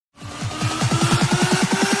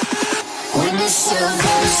Alright,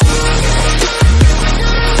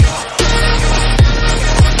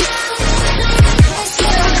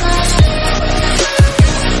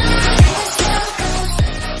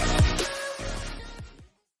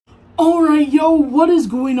 yo, what is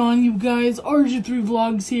going on, you guys? RG3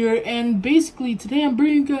 Vlogs here, and basically today I'm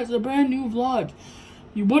bringing you guys a brand new vlog.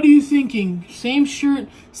 What are you thinking? Same shirt,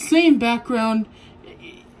 same background.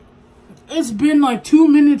 It's been like 2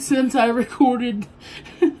 minutes since I recorded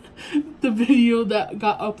the video that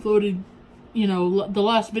got uploaded, you know, the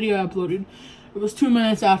last video I uploaded. It was 2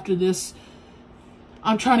 minutes after this.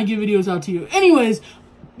 I'm trying to get videos out to you. Anyways,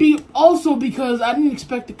 also because I didn't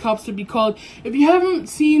expect the cops to be called. If you haven't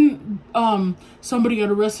seen somebody got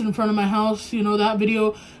arrested in front of my house, you know, that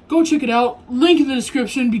video, go check it out. Link in the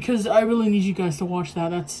description because I really need you guys to watch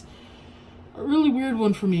that. That's a really weird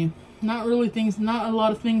one for me. Not a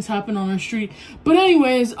lot of things happen on our street. But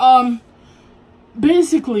anyways,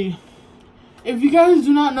 basically, if you guys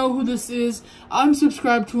do not know who this is, I'm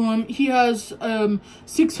subscribed to him. He has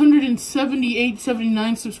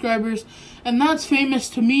 679 subscribers, and that's famous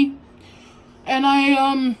to me. And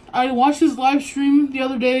I watched his live stream the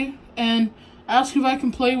other day and asked if I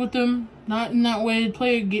can play with him. Not in that way,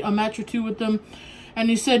 play a match or two with them. And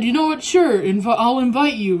he said, you know what, sure, I'll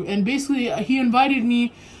invite you. And basically, he invited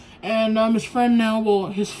me, and I'm his friend now.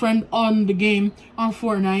 Well, his friend on the game, on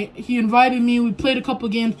Fortnite. He invited me, we played a couple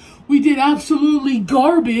games. We did absolutely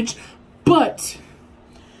garbage, but,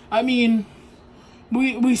 I mean,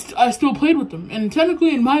 I still played with him. And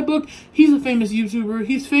technically, in my book, he's a famous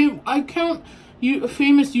YouTuber. I count a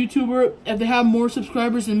famous YouTuber if they have more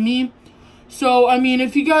subscribers than me. So, I mean,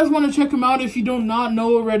 if you guys want to check him out, if you do not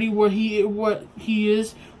know already who he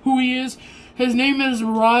is, his name is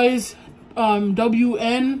Rise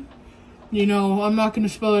WN. You know, I'm not going to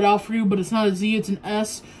spell it out for you, but it's not a Z, it's an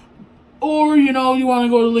S. Or, you know, you want to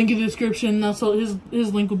go to the link in the description. That's all,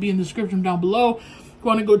 his link will be in the description down below. If you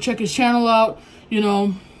want to go check his channel out, you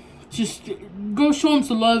know, just go show him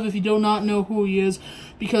some love if you do not know who he is.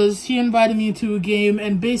 Because he invited me to a game,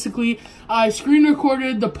 and basically, I screen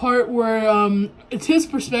recorded the part where, it's his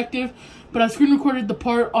perspective, but I screen recorded the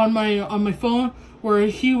part on my phone where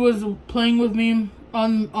he was playing with me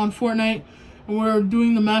on Fortnite. And we're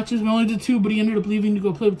doing the matches. We only did 2, but he ended up leaving to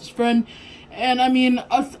go play with his friend. And I mean,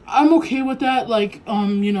 I'm okay with that. Like,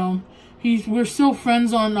 you know, we're still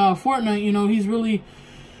friends on Fortnite. You know, he's really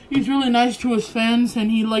nice to his fans,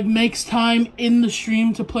 and he like makes time in the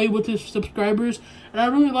stream to play with his subscribers. And I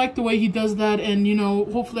really like the way he does that. And you know,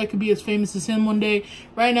 hopefully I could be as famous as him one day.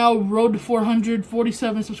 Right now, road to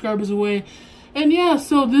 447 subscribers away. And yeah,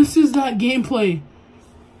 so this is that gameplay.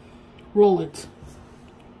 Roll it.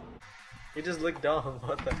 You just look dumb,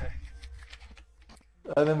 what the heck?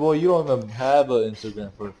 I mean, boy, you don't even have an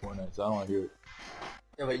Instagram for Fortnite, so I don't want to hear it.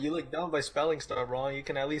 Yeah, but you look dumb by spelling stuff wrong. You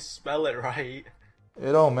can at least spell it right.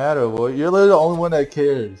 It don't matter, boy. You're literally the only one that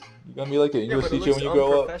cares. You're gonna be like an English teacher when you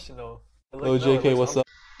grow up. Oh, JK, what's up?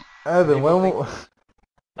 Evan, when like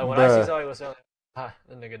when I see somebody was saying, ah,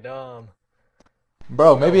 that nigga dumb.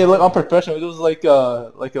 Bro, maybe it looked unprofessional. It was like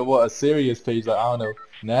a serious page, like, I don't know,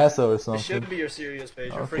 NASA or something. It should be your serious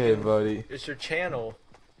page. Okay, buddy. It's your channel.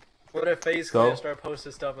 What if FaZe start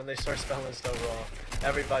posting stuff and they start spelling stuff wrong?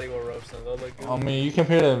 Everybody will roast them. They'll look goofy. I mean, you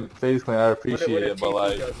compare to FaZe Clan, I appreciate it, but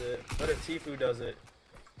like... What if Tfue does it?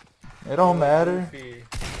 It don't matter.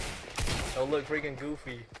 They'll look freaking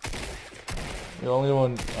goofy. The only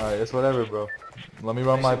one... Alright, it's whatever, bro. Let me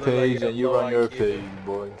run my page and you run your page,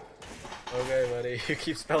 boy. Okay, buddy. You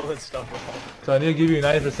keep spelling stuff wrong. So I need to give you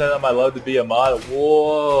 90% of my love to be a mod.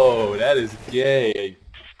 Whoa, that is gay.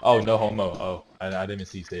 Oh, no homo. Oh, I didn't even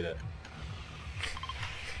see you say that.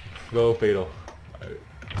 Go Fatal. Right.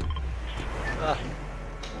 Ah.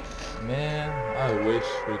 Man, I wish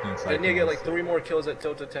freaking I need to get like 3 more kills at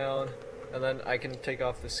Tilted Town, and then I can take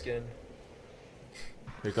off the skin.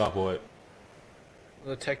 Take off what?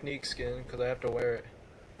 The technique skin, because I have to wear it.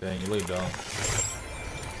 Dang, you look dumb.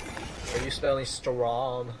 Are you spelling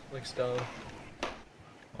strong? Looks dumb.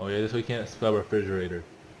 Oh yeah, this we can't spell refrigerator.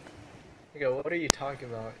 Okay, what are you talking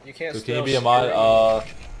about? You can't So spell can you be a mod?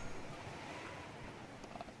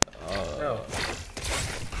 No.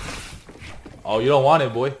 Oh, you don't want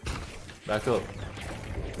it, boy. Back up.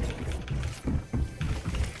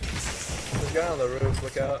 There's a guy on the roof,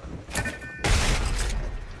 look out.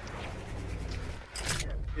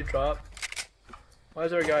 You dropped. Why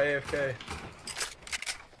is there a guy AFK?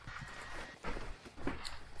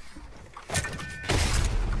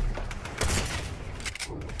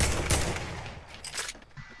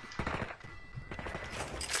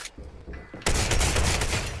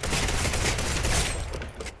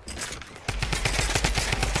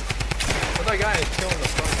 my guy is killing the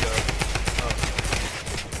front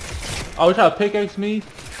though. Oh, you trying to pickaxe me?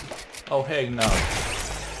 Oh, heck no.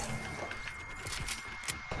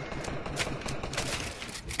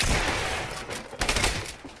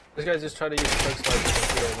 This guy just tried to use quick slice in the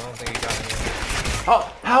field. I don't think he got any.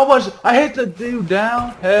 Oh, how much? I hit the dude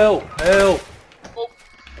down. Help, help.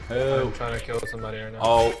 Help. I'm trying to kill somebody right now.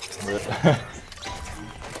 Oh.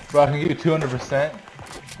 Bro, I can give you 200%.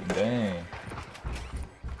 Dang.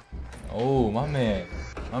 Oh, my man.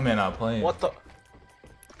 My man not playing. What the?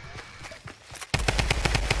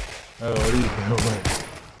 Oh, what are you doing?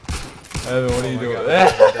 Evan, what are you doing?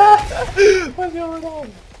 What's going on?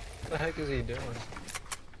 What the heck is he doing?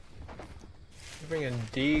 He's bringing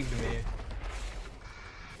digged me.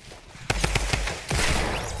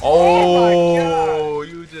 Oh,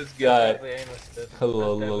 you just got. Aim assist.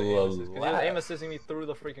 Hello, He was aim assisting me through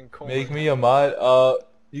the freaking corner. Make me a mod.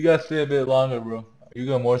 You gotta stay a bit longer, bro. You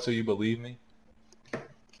got more so you believe me?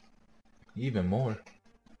 Even more.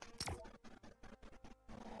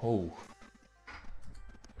 Oh.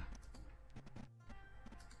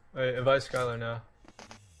 Wait, invite Skylar now.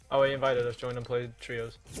 Oh, he invited us. Join and play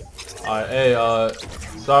trios. Alright, hey,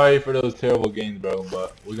 sorry for those terrible games, bro,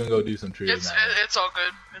 but we're gonna go do some trios now. It's all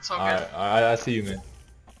good. It's all good. Alright, I see you, man.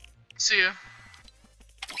 See ya.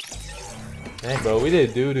 Dang, bro, we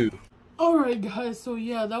did doo-doo. Alright guys, so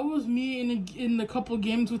yeah, that was me in a couple of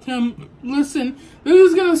games with him. Listen, this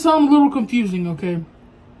is gonna sound a little confusing, okay?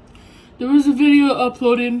 There was a video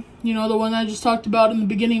uploaded, you know, the one I just talked about in the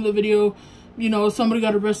beginning of the video. You know, somebody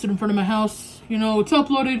got arrested in front of my house. You know, it's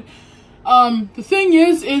uploaded. The thing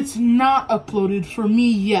is, it's not uploaded for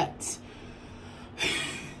me yet.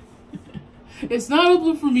 It's not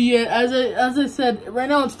uploaded for me yet. As I said, right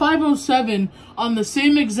now it's 5:07 on the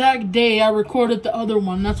same exact day I recorded the other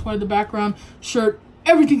one. That's why the background, shirt,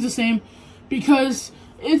 everything's the same, because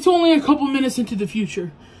it's only a couple minutes into the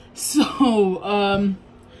future. So,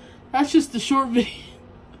 that's just the short video.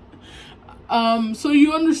 So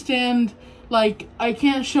you understand, like, I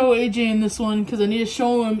can't show AJ in this one because I need to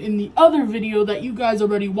show him in the other video that you guys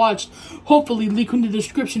already watched. Hopefully link in the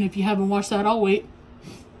description if you haven't watched that. I'll wait.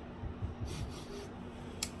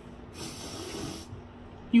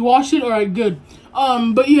 You watched it? Alright, good.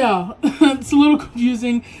 But yeah, it's a little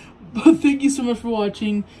confusing. But thank you so much for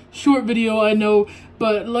watching. Short video, I know.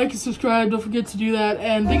 But like and subscribe. Don't forget to do that.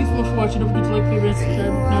 And thank you so much for watching. Don't forget to like, favorite, and subscribe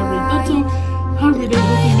if you've not already done so. Have a great day.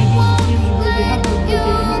 Hopefully, maybe you'll see your birthday. Have a good day.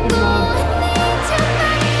 Good job.